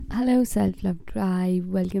Hello, Self Love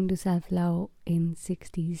Tribe. Welcome to Self Love in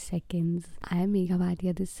 60 Seconds. I am Megha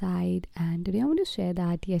Bhatia this side, and today I want to share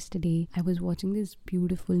that yesterday I was watching this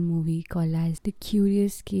beautiful movie called as The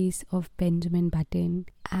Curious Case of Benjamin Button.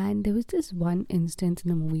 And there was this one instance in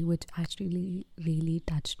the movie which actually really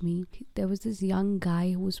touched me. There was this young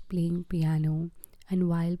guy who was playing piano, and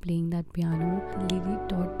while playing that piano, the lady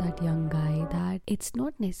taught that young guy that it's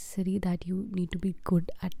not necessary that you need to be good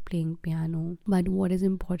at playing piano, but what is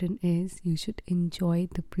important is you should enjoy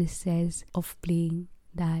the process of playing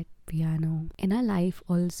that piano. In our life,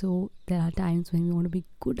 also, there are times when we want to be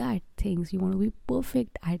good at things, we want to be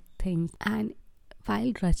perfect at things, and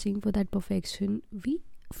while rushing for that perfection, we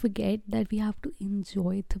forget that we have to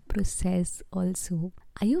enjoy the process also.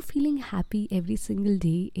 Are you feeling happy every single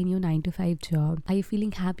day in your 9 to 5 job? Are you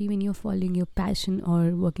feeling happy when you're following your passion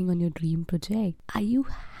or working on your dream project? Are you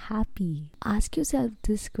happy? Ask yourself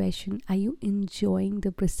this question. Are you enjoying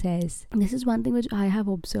the process? And this is one thing which I have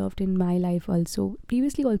observed in my life also.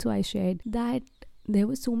 Previously also I shared that there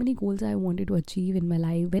were so many goals I wanted to achieve in my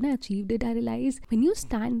life. When I achieved it, I realized when you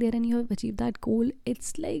stand there and you have achieved that goal,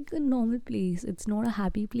 it's like a normal place. It's not a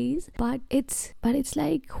happy place, but it's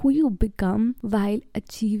like who you become while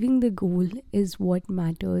achieving the goal is what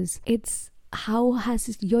matters. It's how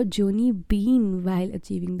has your journey been while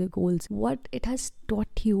achieving the goals, what it has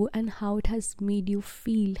taught you, and how it has made you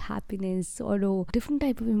feel happiness, sorrow, different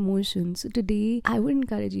type of emotions. So today I would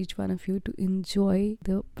encourage each one of you to enjoy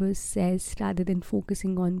the process rather than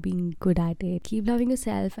focusing on being good at it. Keep loving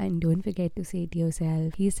yourself and don't forget to say to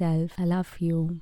yourself, hey self, I love you.